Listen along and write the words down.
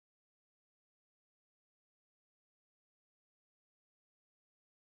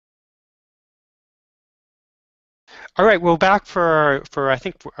All right, well, back for I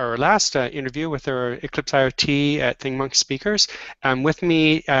think our last interview with our Eclipse IoT at ThingMonk speakers. With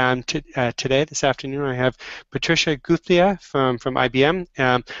me today, this afternoon, I have Patrizia Gufler from IBM.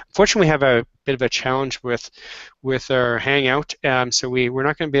 Unfortunately, we have a bit of a challenge with our Hangout, so we're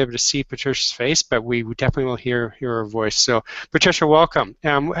not going to be able to see Patricia's face, but we definitely will hear her voice. So, Patricia, welcome.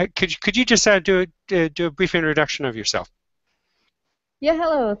 Could you just do a brief introduction of yourself? Yeah,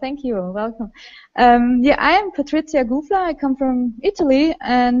 hello, thank you, welcome. Yeah, I am Patrizia Gufler, I come from Italy,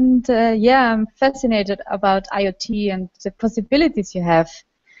 and yeah, I'm fascinated about IoT and the possibilities you have.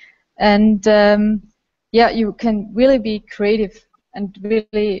 And yeah, you can really be creative, and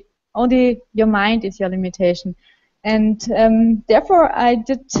really only your mind is your limitation. And therefore, I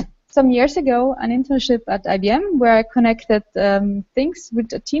did some years ago an internship at IBM where I connected things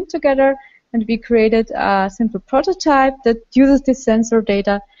with a team together, and we created a simple prototype that uses this sensor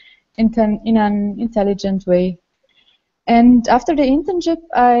data in an intelligent way. And after the internship,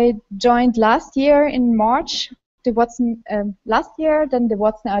 I joined last year in March the Watson then the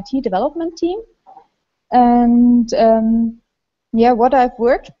Watson IoT development team. And yeah, what I've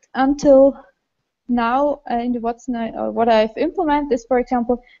worked until now in the Watson, what I've implemented is, for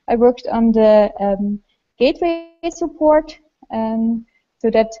example, I worked on the gateway support, so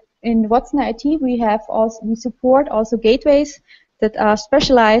that in Watson IoT we support also gateways that are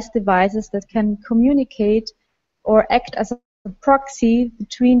specialized devices that can communicate or act as a proxy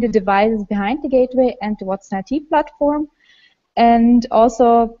between the devices behind the gateway and the Watson IoT platform. And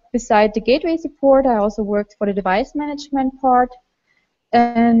also, beside the gateway support, I also worked for the device management part.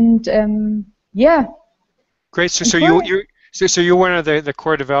 And yeah. Great. So you're one of the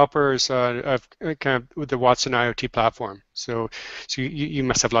core developers of kind of the Watson IoT platform. So you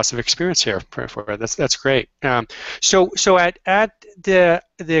must have lots of experience here for it. That's great. So at the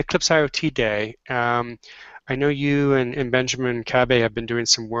Eclipse IoT Day, I know you and Benjamin Cabe have been doing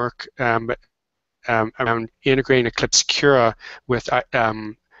some work around integrating Eclipse Kura with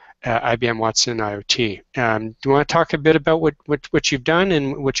IBM Watson IoT. Do you want to talk a bit about what you've done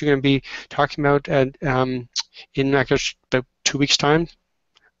and what you're going to be talking about in I guess about 2 weeks' time?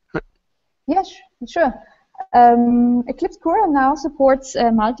 Yes, sure. Eclipse Kura now supports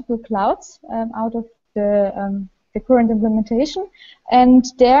multiple clouds out of the current implementation, and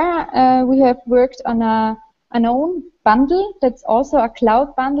there we have worked on an own bundle that's also a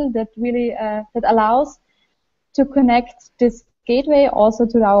cloud bundle that really that allows to connect this gateway also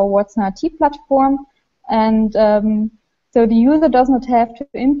to our Watson IoT platform, and so the user does not have to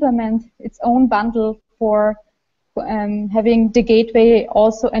implement its own bundle for having the gateway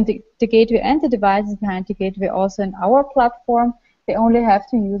also and the gateway and the devices behind the gateway also in our platform. They only have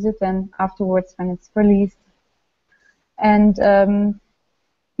to use it then afterwards when it's released. And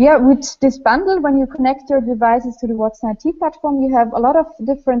yeah, with this bundle, when you connect your devices to the Watson IoT platform, you have a lot of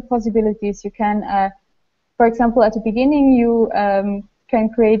different possibilities. You can, for example, at the beginning, you can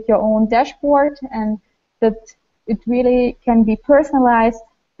create your own dashboard, and that it really can be personalized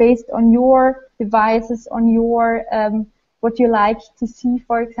based on your devices, on your what you like to see,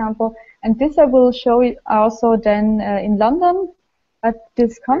 for example. And this I will show you also then in London at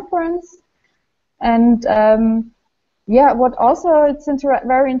this conference. And yeah, what also it's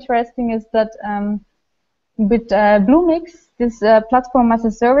very interesting is that with Bluemix, this platform as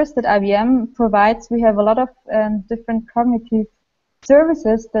a service that IBM provides, we have a lot of different cognitive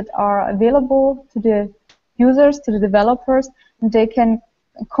services that are available to the users, to the developers, and they can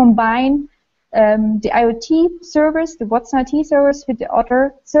combine the IoT service, the Watson IoT service, with the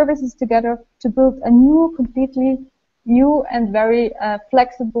other services together to build a completely new and very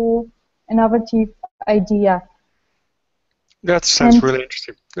flexible, innovative idea. That sounds really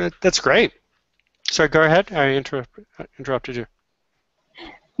interesting. That's great. So go ahead. I interrupted you.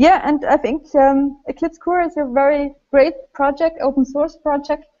 Yeah, and I think Eclipse Kura is a very great project, open source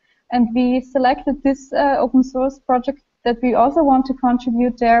project, and we selected this open source project that we also want to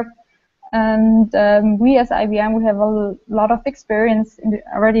contribute there. And we as IBM, we have a lot of experience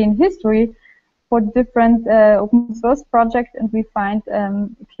already in history for different open source projects, and we find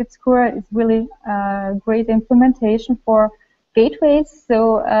Eclipse Kura is really a great implementation for gateways.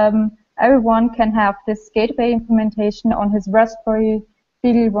 So everyone can have this gateway implementation on his Raspberry,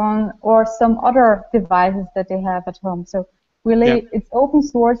 Beagle One, or some other devices that they have at home. So really, it's open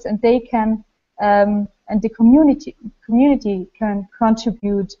source, and they can, and the community can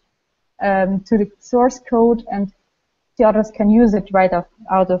contribute to the source code, and the others can use it right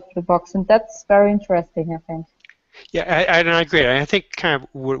out of the box, and that's very interesting, I think. Yeah, I agree. I think kind of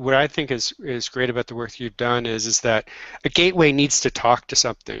what I think is great about the work you've done is that a gateway needs to talk to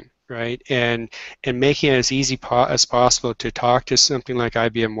something, right? And making it as easy as possible to talk to something like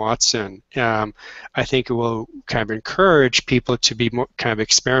IBM Watson. I think it will kind of encourage people to be more kind of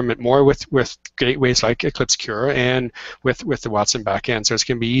experiment more with gateways like Eclipse Kura and with the Watson backend. So it's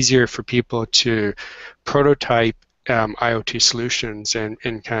going to be easier for people to prototype IoT solutions and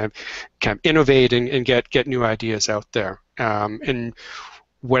kind of innovate and get new ideas out there. And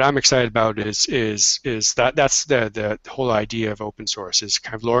what I'm excited about is that's the whole idea of open source, is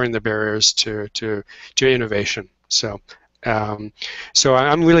kind of lowering the barriers to innovation. So I'm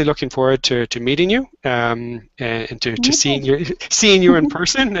really looking forward to meeting you and to seeing you in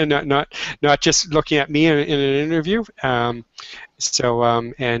person, and not just looking at me in an interview. And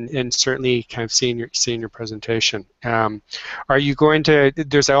certainly kind of seeing your presentation. Are you going to?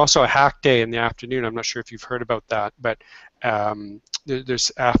 There's also a hack day in the afternoon. I'm not sure if you've heard about that, but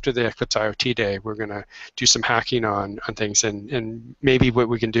there's after the Eclipse IoT day, we're going to do some hacking on things, and maybe what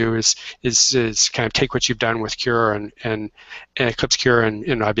we can do is kind of take what you've done with Kura and Eclipse Kura and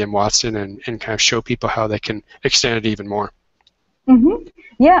IBM Watson and kind of show people how they can extend it even more. Mm-hmm.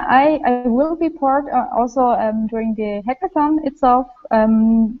 Yeah, I will be part also during the hackathon itself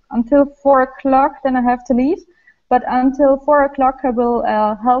until 4 o'clock. Then I have to leave, but until 4 o'clock I will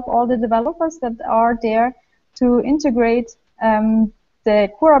help all the developers that are there to integrate the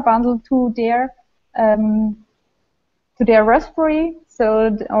Kura bundle to their Raspberry,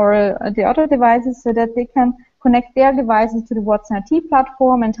 or the other devices, so that they can connect their devices to the Watson IoT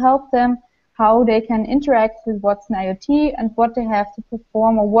platform and help them how they can interact with Watson IoT and what they have to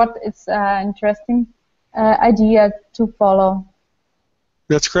perform, or what is interesting idea to follow.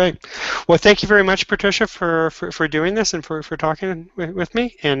 That's great. Well, thank you very much, Patrizia, for doing this and for talking with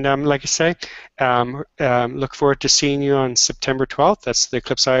me. And like I say, look forward to seeing you on September 12th. That's the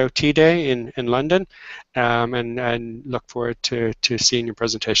Eclipse IoT Day in London, and look forward to seeing your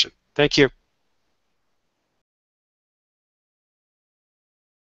presentation. Thank you.